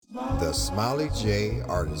The Smiley J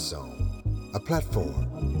Artist Zone, a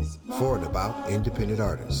platform for and about independent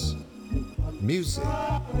artists, music,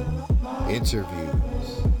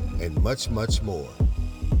 interviews, and much, much more.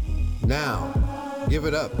 Now, give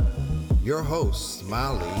it up, your host,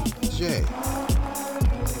 Smiley J.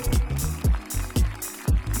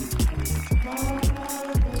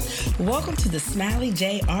 Welcome to the Smiley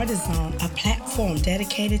J Artist Zone, a platform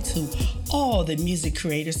dedicated to all the music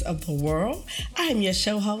creators of the world. I am your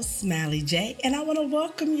show host, Smiley J, and I want to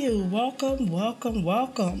welcome you. Welcome.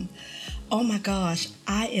 Oh my gosh,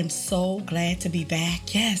 I am so glad to be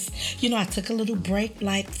back. Yes, I took a little break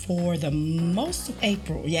for the most of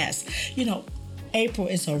April. Yes, April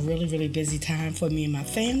is a really, really busy time for me and my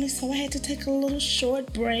family, so I had to take a little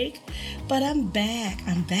short break. But I'm back.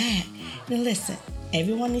 Now listen,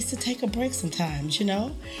 everyone needs to take a break sometimes,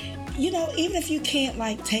 even if you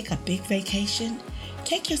can't take a big vacation,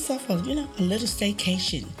 take yourself a little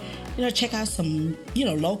staycation. Check out some,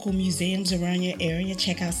 local museums around your area.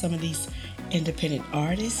 Check out some of these independent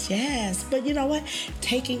artists. Yes. But you know what?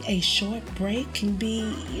 Taking a short break can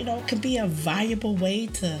be a valuable way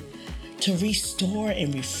to restore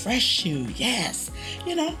and refresh you. Yes.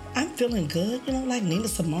 I'm feeling good. Like Nina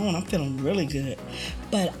Simone, I'm feeling really good.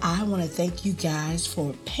 But I want to thank you guys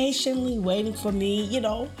for patiently waiting for me,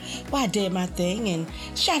 while I did my thing. And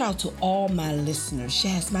shout out to all my listeners.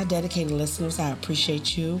 Yes, my dedicated listeners. I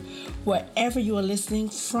appreciate you. Wherever you are listening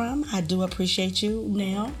from, I do appreciate you.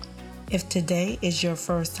 Now, if today is your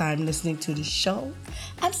first time listening to the show,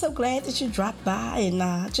 I'm so glad that you dropped by,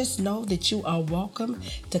 and just know that you are welcome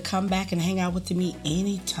to come back and hang out with me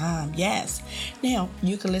anytime. Yes. Now,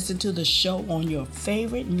 you can listen to the show on your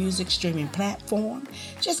favorite music streaming platform.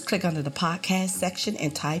 Just click under the podcast section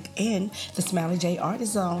and type in the Smiley J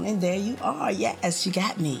Artist Zone, and there you are. Yes, you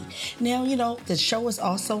got me. Now, the show is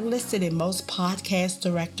also listed in most podcast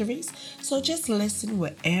directories, so just listen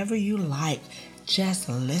wherever you like. Just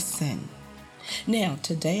listen. Now,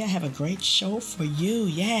 today I have a great show for you.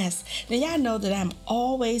 Yes. Now, y'all know that I'm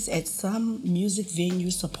always at some music venue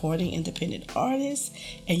supporting independent artists.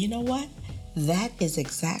 And you know what? That is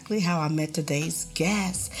exactly how I met today's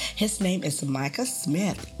guest. His name is Micah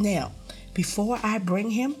Smith. Now, before I bring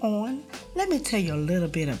him on, let me tell you a little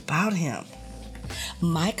bit about him.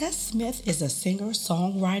 Micah Smith is a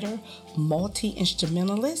singer-songwriter,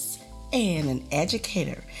 multi-instrumentalist, and an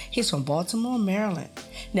educator. He's from Baltimore, Maryland.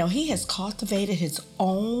 Now, he has cultivated his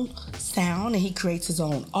own sound and he creates his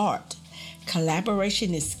own art.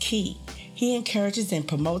 Collaboration is key. He encourages and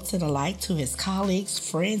promotes it alike to his colleagues,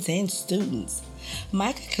 friends, and students.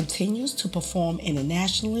 Micah continues to perform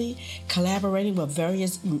internationally, collaborating with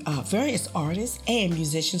various artists and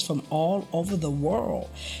musicians from all over the world.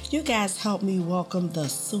 You guys help me welcome the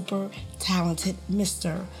super talented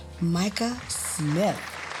Mr. Micah Smith.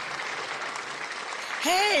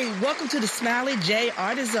 Hey, welcome to the Smiley J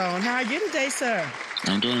Artist Zone. How are you today, sir?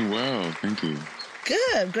 I'm doing well, thank you.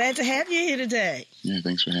 Good. Glad to have you here today. Yeah,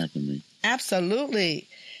 thanks for having me. Absolutely.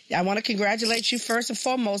 I want to congratulate you first and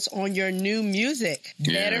foremost on your new music,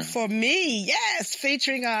 Better For Me. Yes,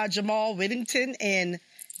 featuring Jamal Whittington and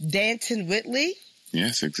Danton Whitley.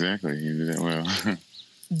 Yes, exactly. You did that well.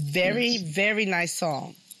 Very nice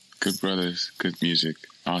song. Good brothers, good music.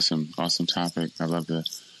 Awesome topic. I love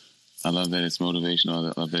that it's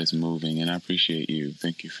motivational. I love that it's moving, and I appreciate you.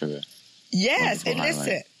 Thank you for the yes. And highlight.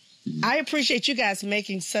 Listen, I appreciate you guys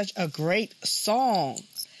making such a great song.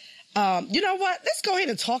 You know what? Let's go ahead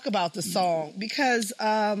and talk about the song because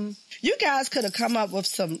you guys could have come up with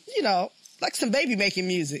some, some baby making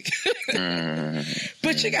music,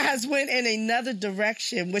 but you guys went in another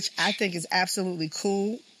direction, which I think is absolutely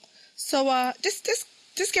cool. So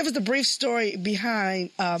just give us the brief story behind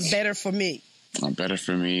Better For Me. Better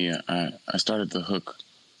For Me, I started the hook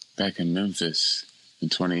back in Memphis in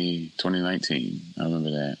 2019. I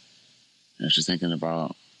remember that. I was just thinking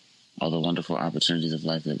about all the wonderful opportunities of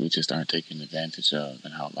life that we just aren't taking advantage of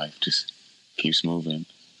and how life just keeps moving.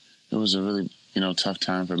 It was a really, tough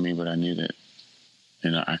time for me, but I knew that,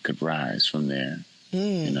 I could rise from there,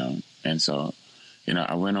 And so,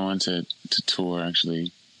 I went on to tour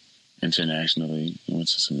actually internationally. I went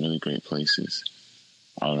to some really great places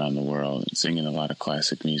all around the world and singing a lot of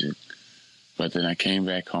classic music. But then I came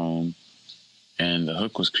back home and the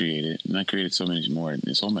hook was created, and I created so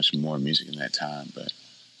much more music in that time, but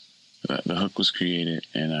the hook was created,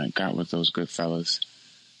 and I got with those good fellas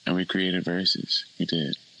and we created verses. We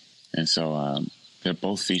did. And so they're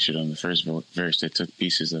both featured on the first verse. They took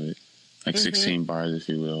pieces of it, 16 bars, if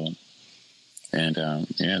you will. And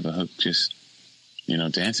the hook just,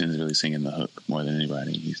 Danson's really singing the hook more than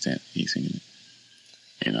anybody. He's singing it.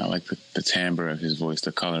 You know, I like the timbre of his voice,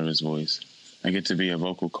 the color of his voice. I get to be a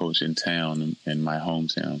vocal coach in town, in my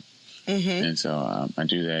hometown. Mm-hmm. And so I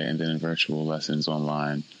do that, and then virtual lessons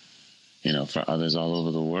online, you know, for others all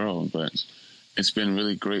over the world. But it's been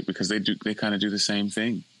really great because they kind of do the same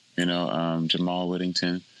thing. You know, Jamal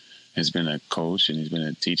Whittington has been a coach and he's been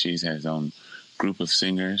a teacher. He's had his own group of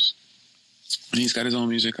singers. And he's got his own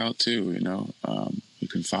music out too, you know. You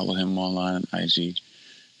can follow him online on IG.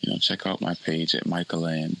 You know, check out my page at Micah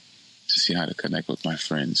Land to see how to connect with my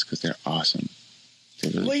friends because they're awesome.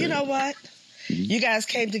 They're really you good. know what? Mm-hmm. You guys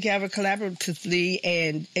came together collaboratively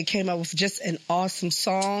and it came up with just an awesome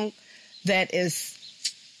song that is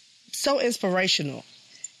so inspirational.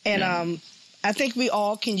 And I think we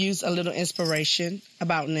all can use a little inspiration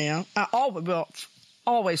about now.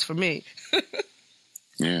 Always for me.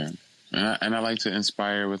 Yeah. And I like to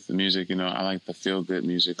inspire with the music. You know, I like the feel-good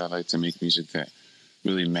music. I like to make music that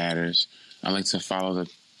really matters. I like to follow the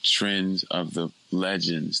trends of the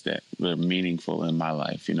legends that were meaningful in my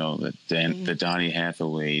life. You know, the Donny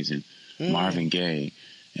Hathaways and Marvin Gaye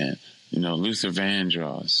and, you know, Luther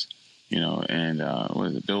Vandross, you know, and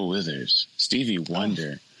Bill Withers, Stevie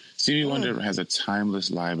Wonder. Stevie Wonder has a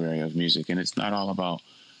timeless library of music, and it's not all about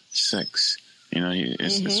sex. You know,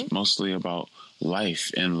 it's mostly about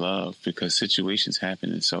life and love because situations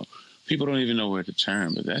happen. And so people don't even know where to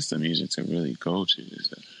turn, but that's the music to really go to,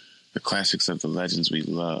 is the classics of the legends we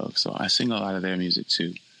love. So I sing a lot of their music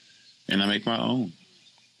too, and I make my own.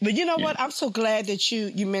 But you know what? I'm so glad that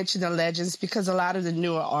you mentioned the legends because a lot of the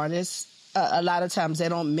newer artists, a lot of times they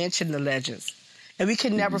don't mention the legends, and we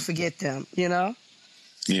can never forget them, you know?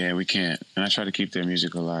 Yeah, we can't. And I try to keep their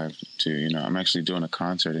music alive too. You know, I'm actually doing a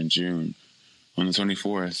concert in June on the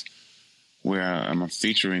 24th where I'm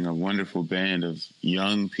featuring a wonderful band of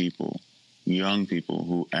young people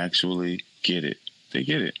who actually get it. They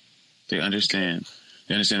get it. They understand.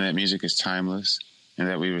 They understand that music is timeless and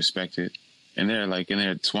that we respect it. And they're like in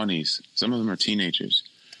their 20s. Some of them are teenagers.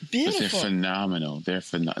 Beautiful. But they're phenomenal. They're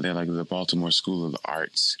like the Baltimore School of the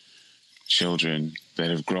Arts children that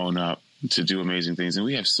have grown up to do amazing things. And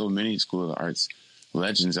we have so many School of the Arts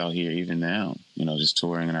legends out here even now, you know, just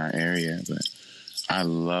touring in our area. But I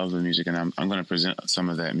love the music, and I'm going to present some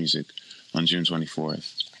of that music on June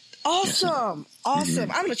 24th. Awesome. Yes.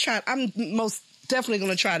 Awesome. I'm most definitely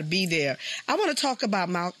going to try to be there. I want to talk about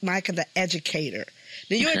Micah the educator.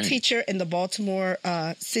 Now, you're a teacher in the Baltimore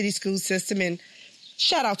city school system, and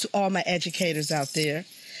shout out to all my educators out there.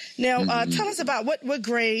 Now, tell us about what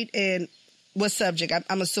grade and what subject.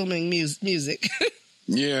 I'm assuming music.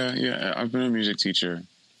 Yeah. I've been a music teacher.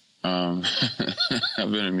 I've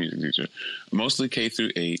been a music teacher, mostly K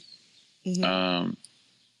through 8. And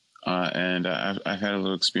I've had a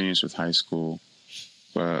little experience with high school,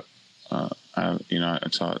 but I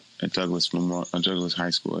taught at Douglas High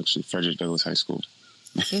School, actually Frederick Douglass High School,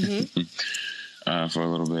 for a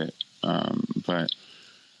little bit. But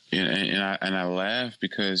I laugh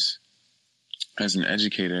because as an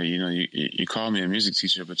educator, you know, you call me a music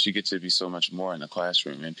teacher, but you get to be so much more in the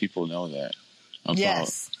classroom, and people know that about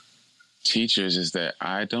teachers is that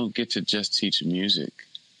I don't get to just teach music.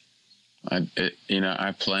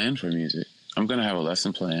 I plan for music. I'm going to have a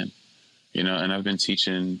lesson plan, you know, and I've been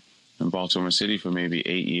teaching in Baltimore City for maybe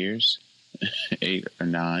 8 years, 8 or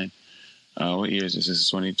 9. What year is this? This is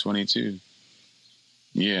 2022.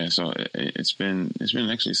 Yeah, so it's been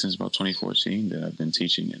actually since about 2014 that I've been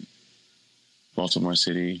teaching in Baltimore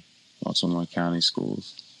City, Baltimore County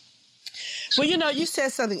schools. Well, you know, you said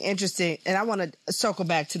something interesting, and I want to circle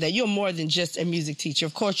back to that. You're more than just a music teacher.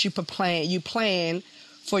 Of course, you plan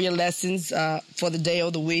for your lessons for the day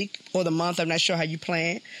or the week or the month. I'm not sure how you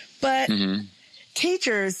plan. But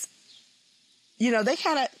teachers, you know, they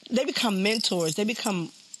become mentors. They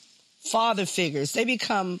become father figures. They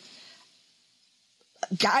become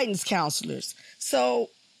guidance counselors. So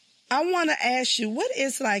I want to ask you, what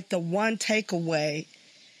is like the one takeaway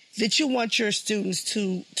that you want your students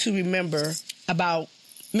to remember about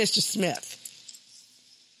Mr. Smith?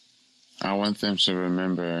 I want them to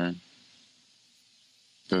remember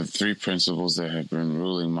the 3 principles that have been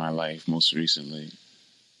ruling my life most recently,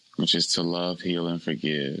 which is to love, heal, and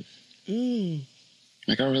forgive.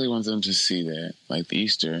 Like, I really want them to see that. Like the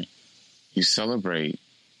Easter, you celebrate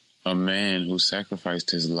a man who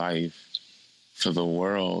sacrificed his life for the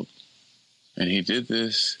world. And he did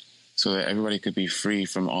this so that everybody could be free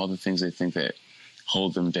from all the things they think that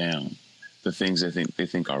hold them down, the things they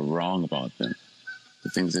think are wrong about them, the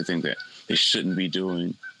things they think that they shouldn't be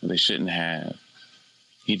doing or they shouldn't have.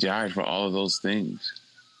 He died for all of those things.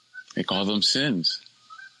 They call them sins,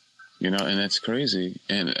 you know, and that's crazy.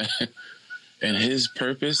 And And his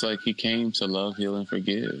purpose, like, he came to love, heal, and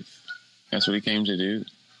forgive. That's what he came to do.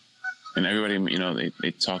 And everybody, you know,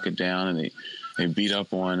 they talk it down and they beat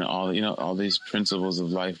up on all, you know, all these principles of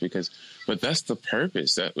life but that's the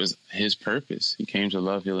purpose. That was his purpose. He came to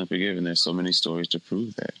love, heal, and forgive. And there's so many stories to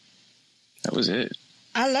prove that. That was it.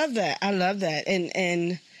 I love that.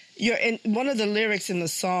 And one of the lyrics in the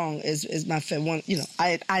song is my favorite one. You know,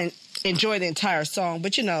 I enjoy the entire song,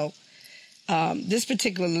 but you know, this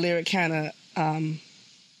particular lyric kind of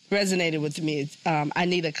resonated with me. I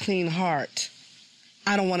need a clean heart.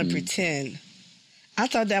 I don't want to pretend. I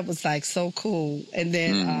thought that was like so cool. And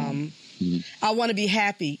then I want to be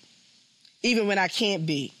happy, even when I can't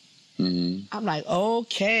be. I'm like,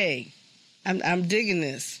 okay, I'm digging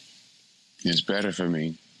this. It's better for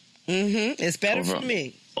me. It's better for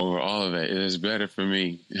me. Over all of it, it is better for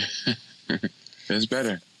me. It's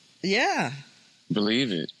better. Yeah.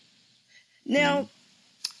 Believe it. Now,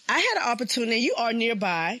 I had an opportunity. You are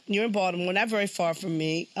nearby. You're in Baltimore, not very far from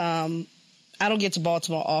me. I don't get to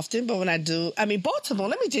Baltimore often, but when I do, I mean, Baltimore,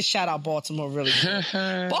 let me just shout out Baltimore really quick.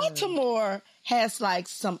 Baltimore has like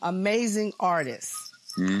some amazing artists.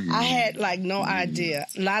 I had like no idea.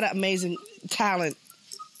 A lot of amazing talent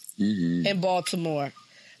in Baltimore.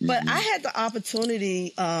 But I had the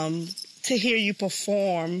opportunity to hear you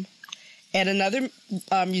perform at another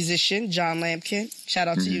musician, John Lampkin. Shout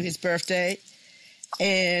out to you, his birthday.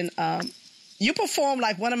 And you performed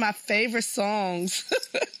like one of my favorite songs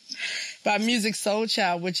by Music Soul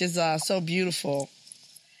Child, which is so beautiful.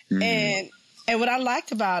 And what I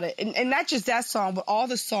liked about it, and not just that song, but all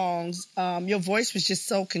the songs, your voice was just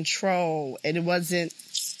so controlled, and it wasn't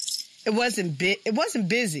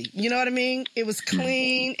busy. You know what I mean? It was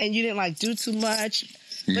clean, and you didn't like do too much,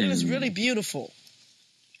 but it was really beautiful.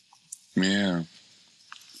 Yeah.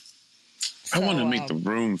 So, I want to make the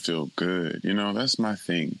room feel good. You know, that's my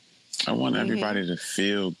thing. I want everybody to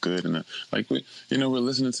feel good. And like, we're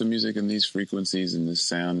listening to music in these frequencies and this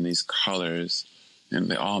sound and these colors,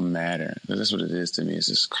 and they all matter. That's what it is to me. It's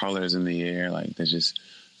just colors in the air. Like, they just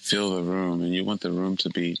fill the room, and you want the room to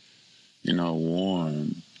be, you know,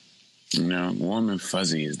 warm. You know, warm and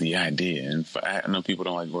fuzzy is the idea. And I know people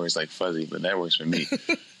don't like words like fuzzy, but that works for me,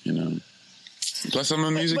 you know. Plus, I'm a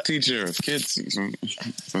music teacher of kids.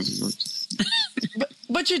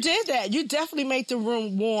 But you did that. You definitely made the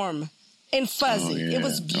room warm and fuzzy. Oh, yeah. It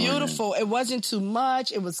was beautiful. It wasn't too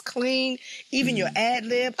much. It was clean. Even your ad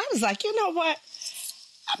lib. I was like, you know what?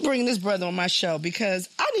 I'm bringing this brother on my show because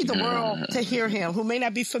I need the world to hear him, who may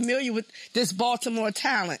not be familiar with this Baltimore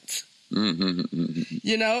talent.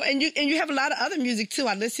 You know, and you have a lot of other music too.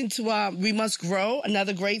 I listened to "We Must Grow,"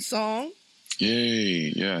 another great song.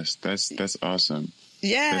 Yay! Yes, that's awesome.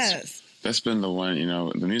 Yes, that's been the one. You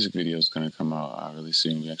know, the music video is going to come out really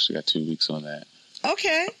soon. We actually got 2 weeks on that.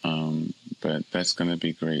 Okay. But that's going to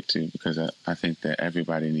be great too, because I think that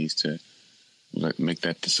everybody needs to make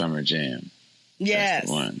that the summer jam. Yes,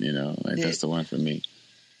 that's the one. You know, like that's the one for me.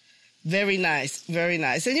 Very nice, very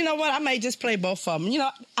nice. And you know what? I may just play both of them. You know,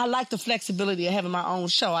 I like the flexibility of having my own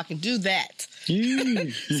show. I can do that.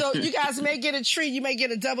 So you guys may get a treat. You may get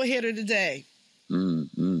a double hitter today. Well,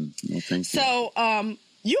 thank you. So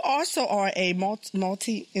you also are a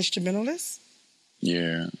multi-instrumentalist?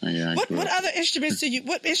 Yeah. What other instruments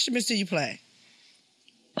What instruments do you play?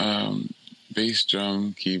 Bass,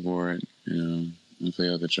 drum, keyboard. You know, I play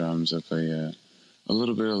other drums. I play a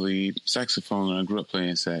little bit of lead, saxophone. I grew up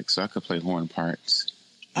playing sax, so I could play horn parts.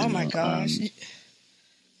 Oh my gosh!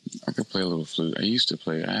 I could play a little flute. I used to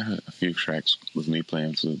play. I had a few tracks with me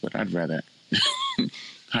playing flute, but I'd rather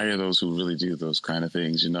hire those who really do those kind of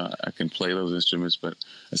things. You know, I can play those instruments, but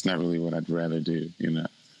that's not really what I'd rather do. You know,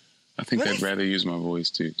 I think I'd rather use my voice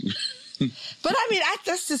too. But I mean,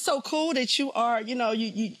 that's just so cool that you are. You know,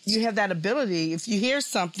 you have that ability. If you hear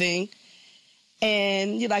something,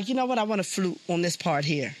 and you're like, you know what, I want a flute on this part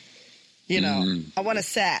here. You know, I want a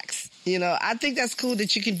sax. You know, I think that's cool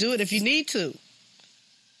that you can do it if you need to.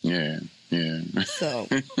 Yeah. So,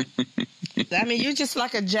 I mean, you're just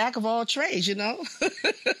like a jack of all trades, you know?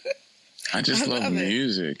 I just love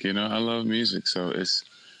music, you know? I love music, so it's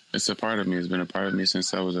a part of me. It's been a part of me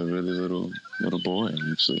since I was a really little boy,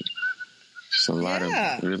 actually. Just a lot of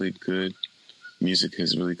really good music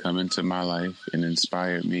has really come into my life and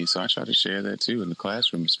inspired me. So I try to share that too in the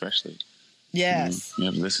classroom, especially. Yes. You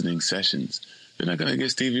have listening sessions. You're not going to get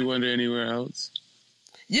Stevie Wonder anywhere else.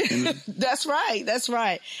 Yeah, that's right. That's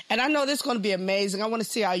right. And I know this is going to be amazing. I want to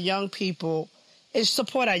see our young people and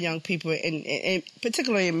support our young people, in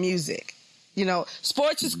particularly in music. You know,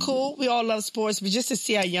 sports is cool. We all love sports. But just to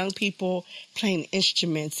see our young people playing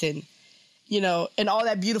instruments and, and all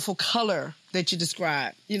that beautiful color that you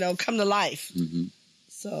describe, come to life. Mm-hmm.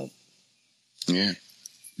 So, yeah.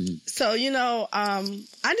 Mm-hmm. So, I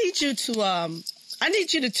need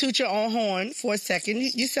you to toot your own horn for a second.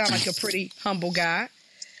 You sound like a pretty humble guy.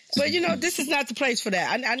 But, this is not the place for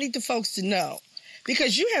that. I need the folks to know.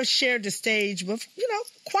 Because you have shared the stage with,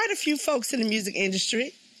 quite a few folks in the music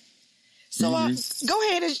industry. So go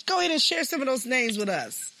ahead and share some of those names with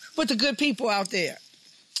us, with the good people out there.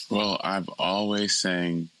 Well, I've always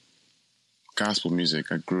sang gospel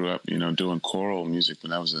music. I grew up, doing choral music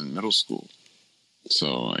when I was in middle school.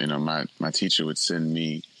 So, my teacher would send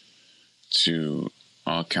me to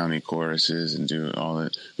all county choruses and do all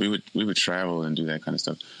that. We would travel and do that kind of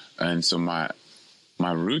stuff. And so my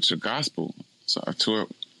roots are gospel. So I toured,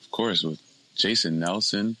 of course, with Jason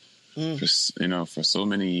Nelson for so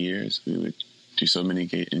many years. We would do so many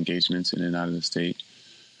engagements in and out of the state,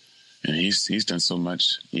 and he's done so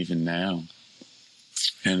much even now.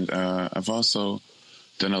 And I've also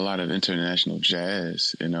done a lot of international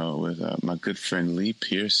jazz, with my good friend Lee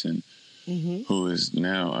Pearson, who is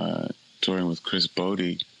now touring with Chris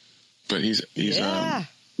Bodie. But he's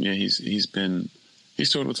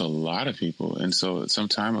toured with a lot of people, and so some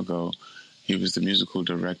time ago. He was the musical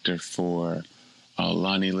director for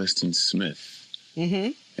Lonnie Liston Smith.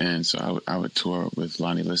 Mm-hmm. And so I would tour with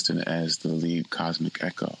Lonnie Liston as the lead Cosmic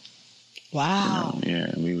Echo. Wow.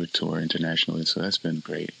 And we would tour internationally. So that's been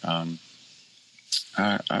great. I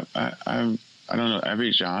don't know,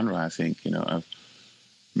 every genre, I think, I've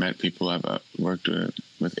met people. I've worked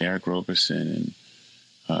with Eric Roberson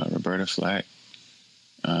and Roberta Flack.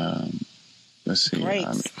 Let's see. Great.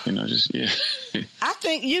 I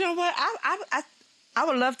think, what? I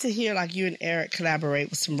would love to hear like you and Eric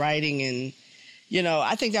collaborate with some writing, and,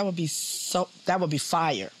 I think that would be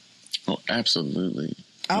fire. Oh, absolutely.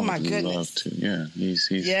 Oh, my goodness. I'd love to. Yeah. He's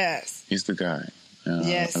the guy.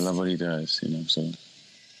 Yes. I love what he does,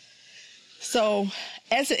 So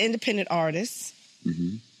as an independent artist,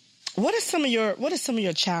 what are some of your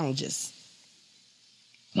challenges?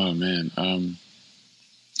 Oh man.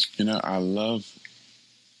 I love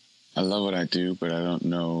what I do, but I don't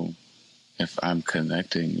know if I'm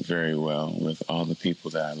connecting very well with all the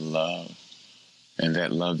people that I love and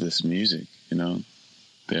that love this music.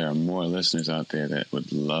 There are more listeners out there that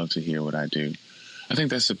would love to hear what I do. I think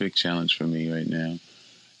that's a big challenge for me right now,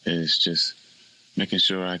 is just making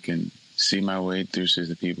sure I can see my way through to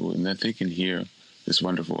the people and that they can hear this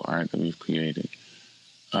wonderful art that we've created.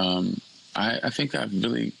 I think I've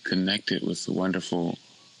really connected with the wonderful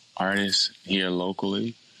artists here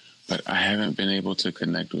locally, but I haven't been able to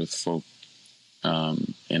connect with folk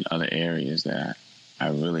in other areas that I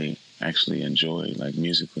really actually enjoy, like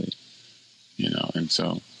musically, and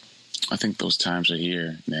so I think those times are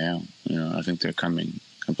here now. I think they're coming.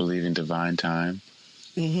 I believe in divine time.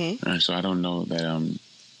 Mm-hmm. And so I don't know that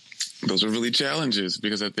those are really challenges,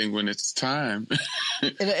 because I think when it's time,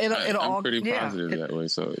 I'm pretty positive that way.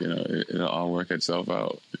 So, it'll all work itself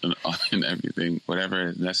out, and everything, whatever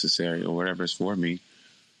is necessary or whatever is for me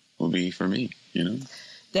will be for me,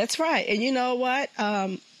 That's right. And you know what?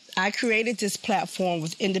 I created this platform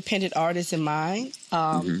with independent artists in mind.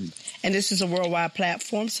 And this is a worldwide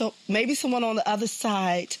platform. So maybe someone on the other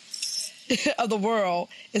side of the world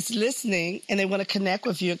is listening and they want to connect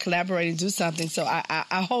with you and collaborate and do something. So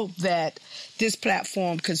I hope that this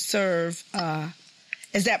platform could serve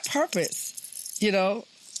as that purpose, to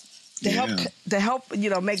help,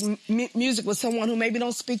 make music with someone who maybe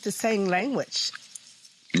don't speak the same language.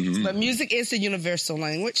 Mm-hmm. But music is a universal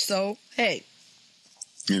language. So, hey.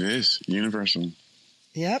 It is universal.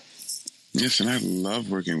 Yep. Yes, and I love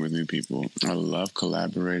working with new people. I love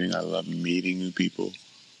collaborating. I love meeting new people.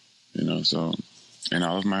 So, and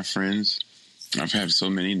all of my friends, I've had so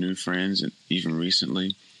many new friends, and even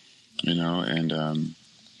recently, and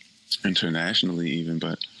internationally even,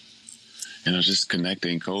 but, just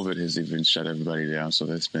connecting. COVID has even shut everybody down, so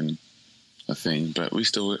that's been a thing. But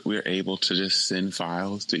we're able to just send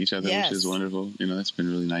files to each other, yes. Which is wonderful. That's been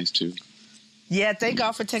really nice too. Yeah, thank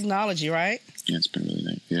God for technology, right? Yeah, it's been really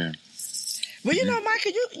nice, yeah. Well,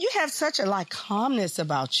 Micah, you have such a calmness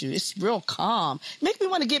about you. It's real calm. Make me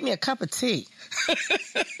want to get me a cup of tea.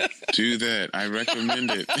 Do that. I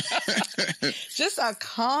recommend it. Just a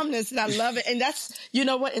calmness, and I love it. And that's,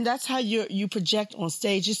 and that's how you project on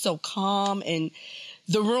stage. You're so calm, and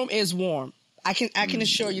the room is warm. I can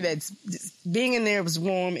assure you that being in there was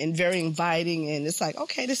warm and very inviting, and it's like,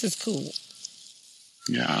 okay, this is cool.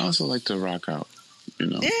 Yeah, I also like to rock out,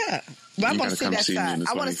 Yeah. Well, I want to see that side.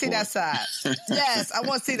 I want to see that side. Yes, I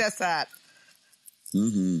want to see that side.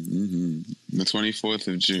 The 24th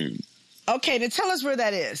of June. Okay, then tell us where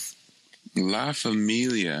that is. La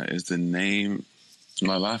Familia is the name.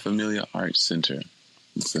 La Familia Arts Center.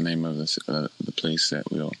 It's the name of the place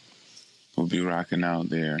that we'll be rocking out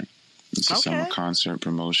there. It's a summer concert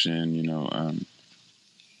promotion.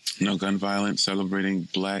 No gun violence, celebrating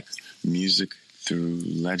Black music through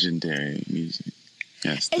legendary music.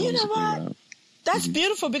 Yes, and you know what? That's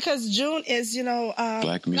beautiful because June is,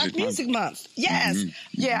 Black Music Month. Yes. Mm-hmm.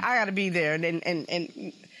 Yeah, I got to be there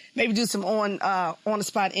and maybe do some on the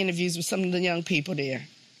spot interviews with some of the young people there.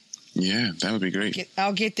 Yeah, that would be great.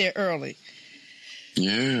 I'll get there early.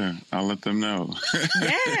 Yeah, I'll let them know.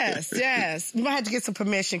 Yes. We might have to get some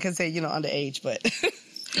permission because they're, underage, but.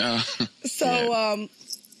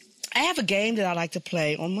 I have a game that I like to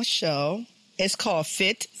play on my show. It's called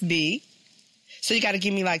Fit B. So you got to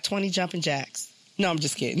give me like 20 jumping jacks. No, I'm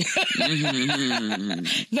just kidding.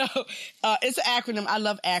 No, it's an acronym. I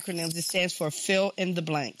love acronyms. It stands for fill in the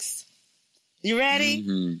blanks. You ready?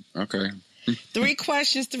 Mm-hmm. Okay. 3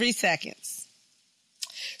 questions, 3 seconds.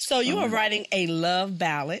 So you are writing a love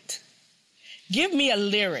ballad. Give me a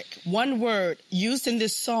lyric, one word used in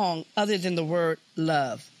this song other than the word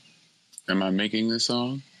love. Am I making this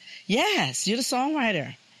song? Yes, you're the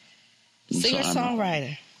songwriter.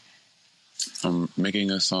 Singer-songwriter. I'm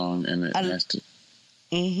making a song and it has to.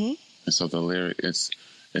 Mm-hmm. And so the lyric, it's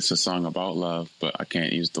a song about love, but I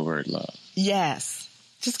can't use the word love. Yes.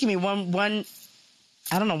 Just give me one,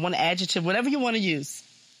 I don't know, one adjective, whatever you want to use.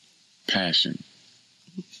 Passion.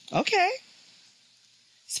 Okay.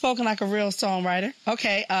 Spoken like a real songwriter.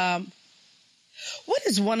 Okay. What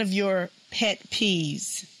is one of your pet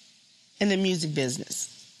peeves in the music business?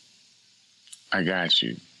 I got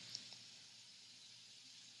you.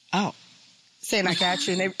 Oh. Saying I got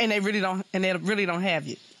you and they really don't have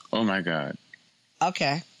you. Oh my God.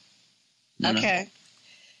 Okay. Okay.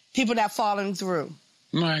 People not following through.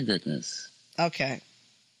 My goodness. Okay.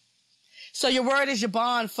 So your word is your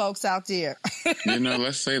bond, folks out there.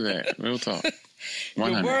 Let's say that. Real talk.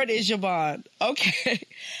 100. Your word is your bond. Okay.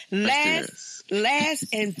 Last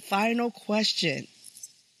and final question.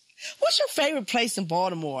 What's your favorite place in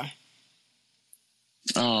Baltimore?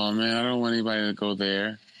 Oh man, I don't want anybody to go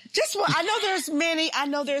there. Just one. I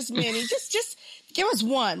know there's many. Just give us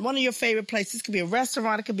one of your favorite places. This could be a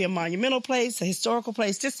restaurant. It could be a monumental place, a historical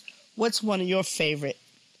place. Just what's one of your favorite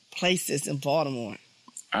places in Baltimore?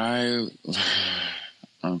 Okay,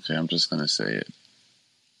 I'm just going to say it.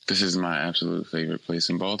 This is my absolute favorite place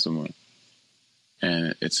in Baltimore.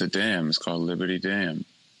 And it's a dam. It's called Liberty Dam.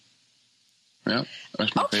 Yep,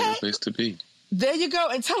 that's my favorite place to be. There you go.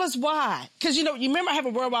 And tell us why. Because, you remember I have a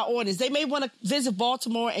worldwide audience. They may want to visit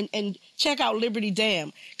Baltimore and check out Liberty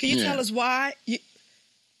Dam. Can you tell us why? Yeah,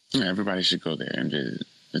 everybody should go there and visit.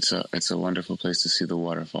 It's a wonderful place to see the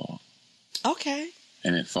waterfall. Okay.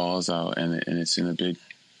 And it falls out and it's in it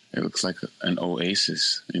looks like an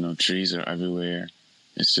oasis. Trees are everywhere.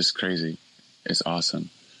 It's just crazy. It's awesome.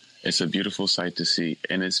 It's a beautiful sight to see.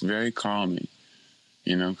 And it's very calming,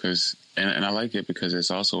 because... And I like it because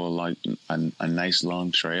it's also a nice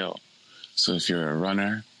long trail. So if you're a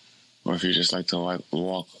runner or if you just like to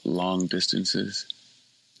walk long distances,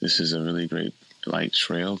 this is a really great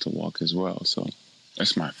trail to walk as well. So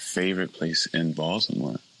that's my favorite place in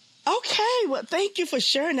Baltimore. Okay, well, thank you for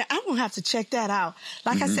sharing that. I'm going to have to check that out.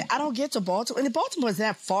 Like I said, I don't get to Baltimore. And Baltimore is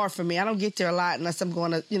that far from me. I don't get there a lot unless I'm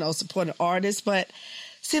going to, support an artist. But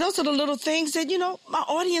see, those are the little things that, my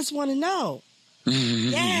audience want to know.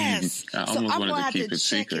 Yes. I almost wanted to keep it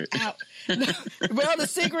secret. Well, the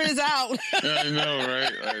secret is out. I know,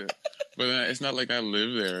 right? But it's not like I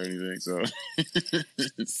live there or anything.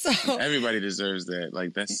 So everybody deserves that.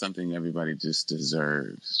 That's something everybody just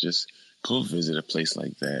deserves. Just go visit a place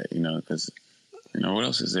like that, because, what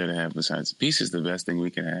else is there to have besides peace is the best thing we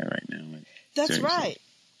can have right now. That's seriously. Right.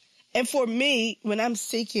 And for me, when I'm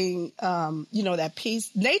seeking, that peace,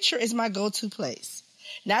 nature is my go-to place.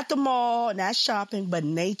 Not the mall, not shopping, but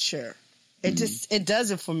nature. It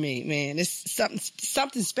does it for me, man. It's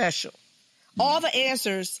something special. All the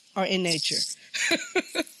answers are in nature.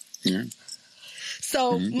 Yeah.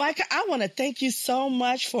 So, Micah, I want to thank you so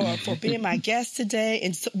much for being my guest today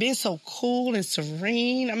and being so cool and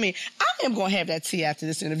serene. I mean, I am going to have that tea after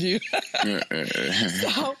this interview.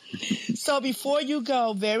 So before you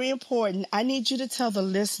go, very important, I need you to tell the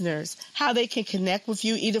listeners how they can connect with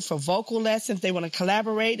you, either for vocal lessons, they want to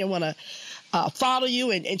collaborate, they want to follow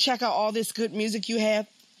you and check out all this good music you have.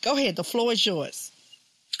 Go ahead. The floor is yours.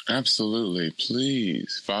 Absolutely.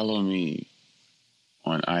 Please follow me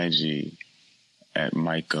on IG at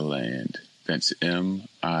Micah Land. That's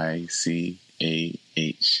MICAHLAND.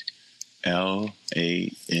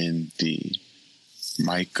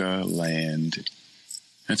 Micah Land.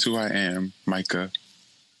 That's who I am, Micah.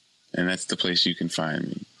 And that's the place you can find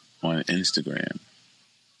me, on Instagram.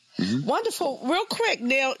 Mm-hmm. Wonderful. Real quick,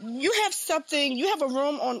 Neil, you have a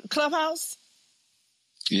room on Clubhouse?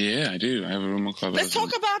 Yeah, I do. I have a room on Clubhouse. Let's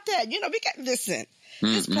talk about that. We got, listen,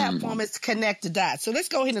 this platform is to connect the dots. So let's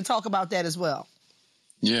go ahead and talk about that as well.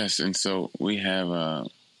 Yes, and so we have,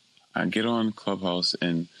 I get on Clubhouse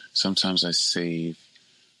and sometimes I save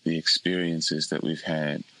the experiences that we've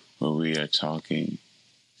had where we are talking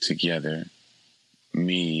together,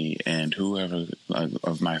 me and whoever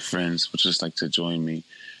of my friends would just like to join me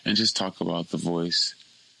and just talk about the voice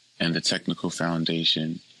and the technical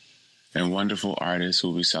foundation and wonderful artists who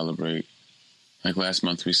we celebrate. Like last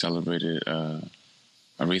month we celebrated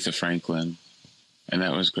Aretha Franklin, and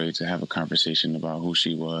that was great to have a conversation about who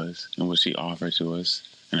she was and what she offered to us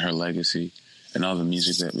and her legacy and all the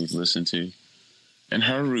music that we've listened to and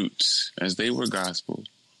her roots as they were gospel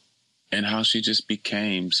and how she just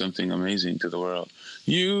became something amazing to the world.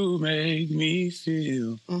 You make me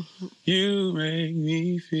feel, you make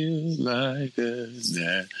me feel like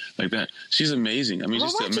that. She's amazing. I mean,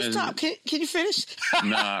 just why don't imagine. You stop? Can you finish?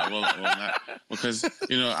 Nah, well, not because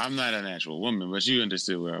I'm not a natural woman, but you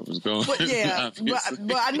understood where I was going. But yeah,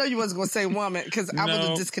 but I know you wasn't going to say woman because I would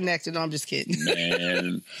have disconnected. No, I'm just kidding.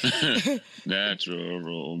 Man,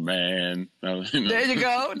 natural man. There you go.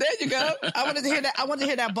 I wanted to hear that. I wanted to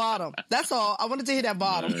hear that bottom. That's all. I wanted to hear that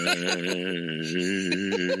bottom.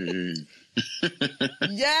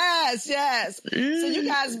 Yes. So you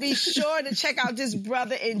guys be sure to check out this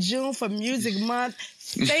brother in June for Music Month.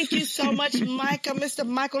 Thank you so much, Micah, Mr.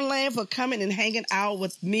 Michael Land, for coming and hanging out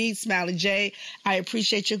with me, Smiley J. I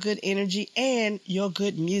appreciate your good energy and your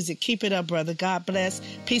good music. Keep it up, brother. God bless.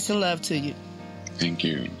 Peace and love to you. Thank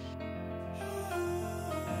you.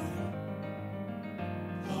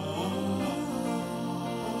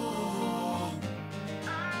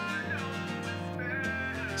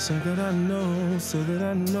 So that I know,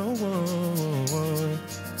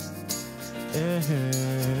 yeah.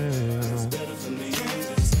 It's better for me,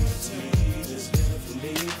 it's better for me, it's better for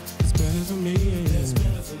me, it's better for me, it's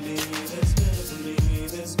better for me, it's better for me,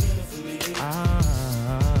 it's better for me, it's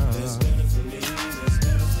better for me, it's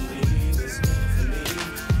better for me, it's better for me,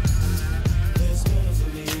 it's better for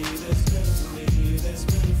me, it's better for me, it's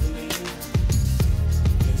better for me,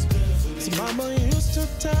 it's better for me. So mama used to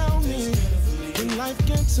tell me, when life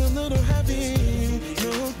gets a little heavy,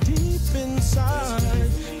 look deep inside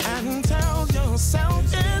and tell yourself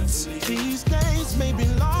it's these days may be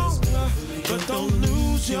long, but don't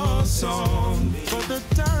lose your song. For the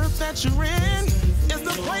dirt that you're in is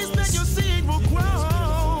the place that your seed will grow.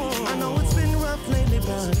 I know it's been rough lately,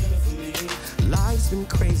 but life's been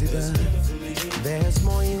crazy, but there's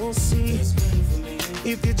more you'll see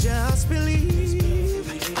if you just believe.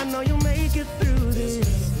 I know you'll make it through this.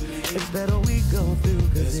 It's better we go through,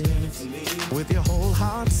 cause it's with your whole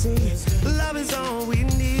heart, see, love is all we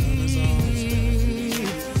need.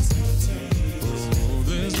 Oh,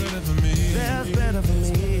 there's better for me. There's better for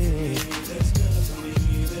me.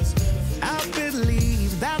 I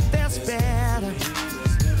believe that there's better.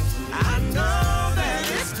 I know that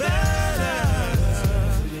it's better.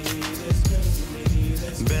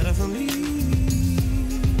 Better for me.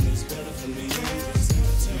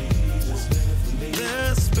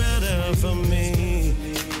 Better for me.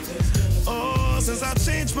 Oh, since I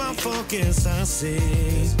changed my focus, I see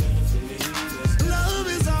love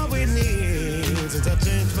is all we need. Since I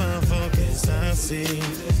changed my focus, I see.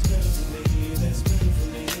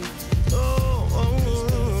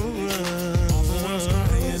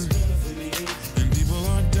 Crying and people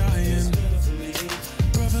are dying.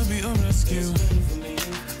 Brother, be a rescue,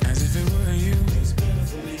 as if it were you.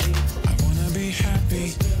 I wanna be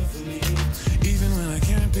happy. When I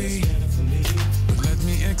can't be, but let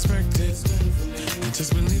me expect it and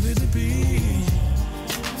just believe it to be.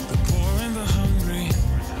 The poor and the hungry,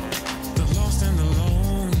 the lost and the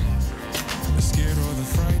lone, the scared or the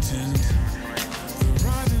frightened, the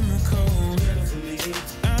rod and the cold.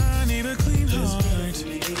 I need a clean heart.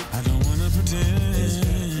 I don't wanna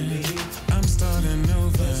pretend. I'm starting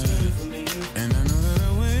over, and I know that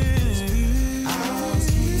I will. I'll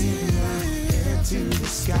keep my head to the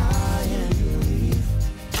sky and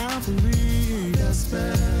I believe that's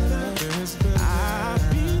better. I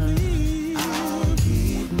believe I'll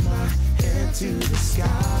keep my head to the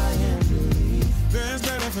sky and believe there's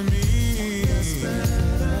better for me. There's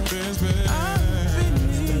better. I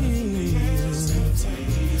believe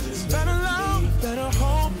better love, better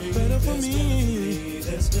hope, better for me.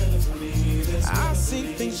 I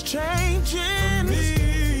see things changing.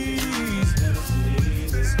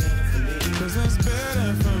 Cause that's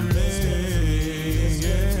better for me.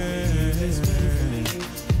 Yeah.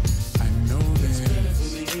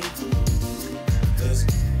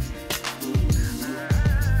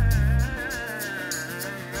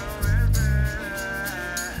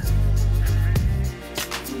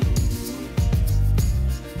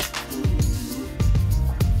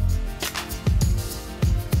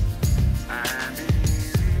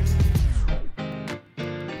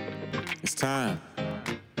 it's time.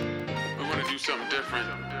 We want to do something different.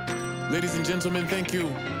 Ladies and gentlemen, thank you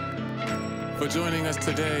for joining us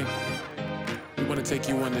today. We want to take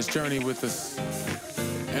you on this journey with us.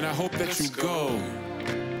 And I hope that you go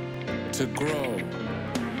to grow.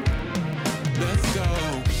 Let's go.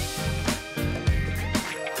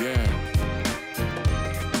 Yeah.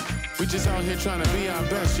 We just out here trying to be our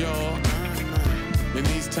best, y'all. In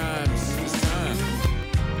these times, it's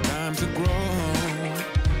time to grow.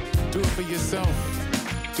 Do it for yourself.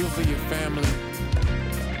 Do it for your family.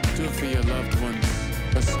 Do it for your loved ones.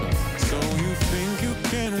 Let's go. So you think you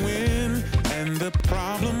can win, and the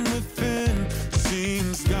problem within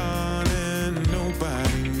seems gone, and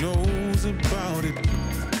nobody knows about it.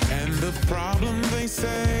 And the problem, they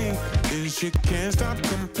say, is you can't stop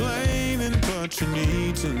complaining, but you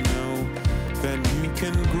need to know that you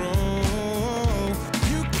can grow.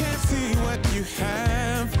 You can't see what you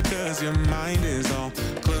have, cause your mind is all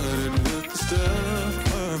cluttered with the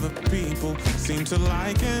stuff other people seem to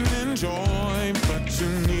like and enjoy. But you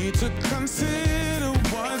need to consider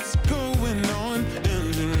what's going on,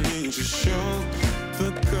 and you need to show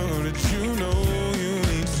the courage you know you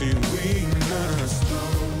need to. We must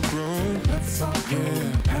grow. Let's all go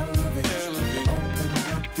elevate. Open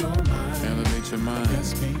up your mind. Elevate your mind.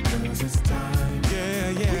 Yes, because it's time.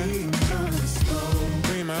 Yeah. We must grow.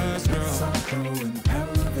 We must grow. Let's all go and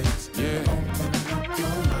elevate. Yeah. Open up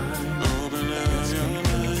your mind. Open up your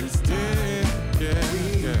mind. It's time. Yeah.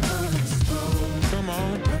 We must grow. Come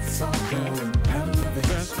on. Let's all go and elevate.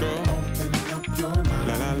 Let's go. Open up your mind.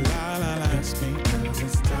 La la la la la. Yes, because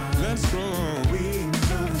it's time. Let's grow. We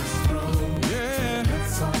must grow. Yeah.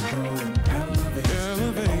 Let's all go and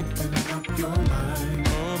elevate. Open up your mind.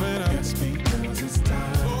 Open up. Yes, because it's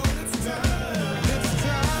time. Oh, it's time. It's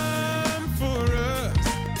time for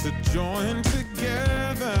us to join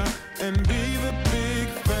together and be the big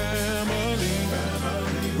family.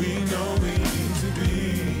 We know we need to be.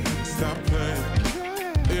 Stop playing.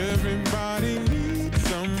 Everybody needs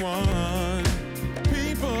someone.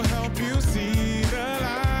 People help you see the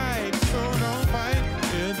light, so don't fight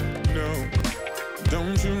it. No,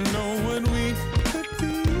 don't you know what we could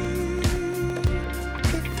be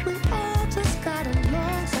if we all just got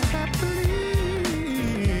along so happily?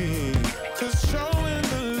 Just showing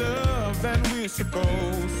the love that we're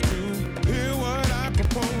supposed to. Hear what I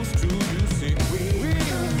propose to you. See, we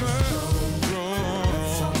must grow.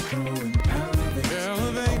 Let's all go and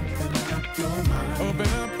elevate. Open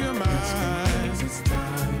up your mind. It's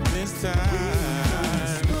time. It's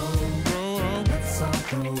time. Grow. Let's all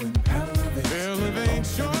go and elevate. Elevate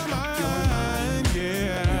your mind.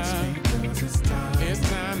 Yeah. It's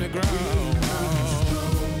time to grow.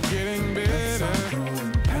 Getting better.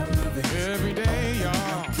 Every day,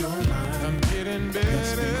 y'all. I'm getting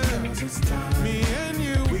better. Me and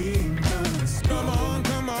you. Come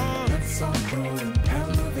on. Let's all go and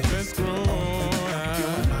elevate. Let's grow.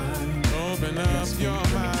 Open up your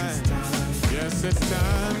mind. Yes, it's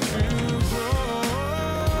time to grow.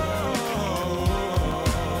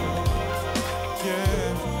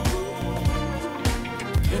 Yeah.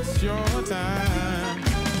 It's your time.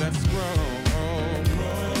 Let's grow.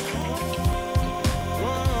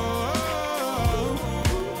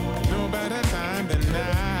 No better time than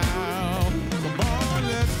now. Come on,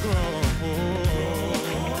 let's grow.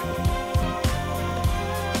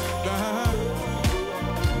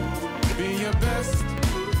 Be your best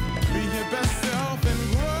self and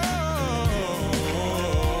grow.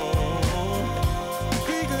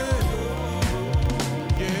 Be good,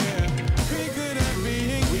 yeah. Be good at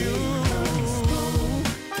being you.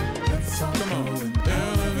 Come on,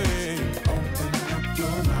 elevate. Open up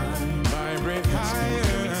your mind. Vibrate higher.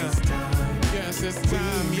 Yes, it's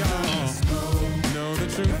time, y'all. Know the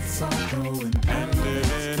truth and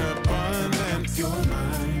live in abundance.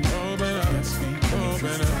 Open up.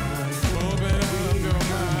 Open up your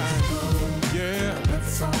mind. Yeah.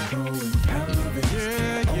 Let's all go and elevate.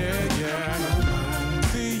 Yeah.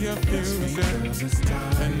 See your future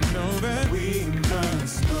and know that we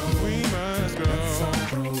must grow. Let's all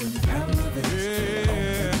go and elevate.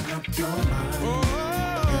 Yeah. Open up your mind. Oh,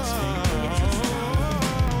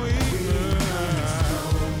 we must.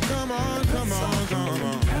 Come on.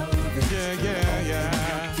 Yeah.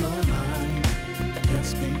 Your mind. Yes,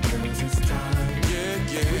 because it's time. Yeah.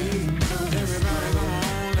 Everybody, come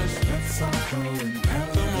on, let's all go and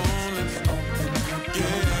elevate. Come on, let's open up.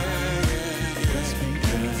 Yeah. Yes,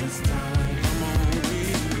 because it's time. Come on, we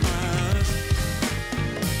must.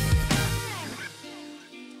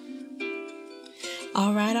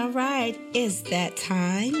 All right. It's that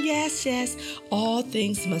time. Yes. All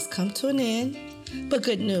things must come to an end. But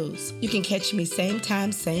good news, you can catch me same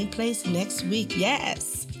time, same place next week.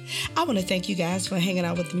 Yes. I want to thank you guys for hanging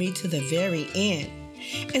out with me to the very end.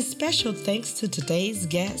 And special thanks to today's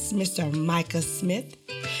guest, Mr. Micah Smith.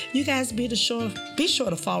 You guys be sure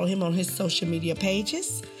to follow him on his social media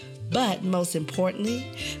pages. But most importantly,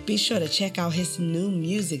 be sure to check out his new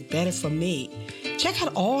music, Better For Me. Check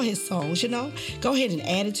out all his songs, Go ahead and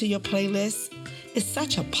add it to your playlist. It's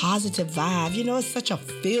such a positive vibe, It's such a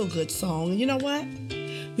feel-good song. And you know what?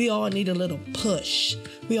 We all need a little push.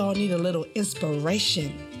 We all need a little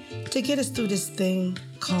inspiration to get us through this thing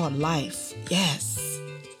called life. Yes.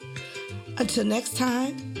 Until next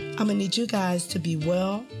time, I'm going to need you guys to be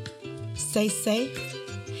well, stay safe,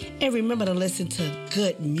 and remember to listen to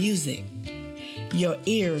good music. Your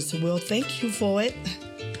ears will thank you for it.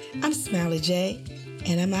 I'm Smiley J,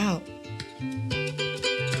 and I'm out.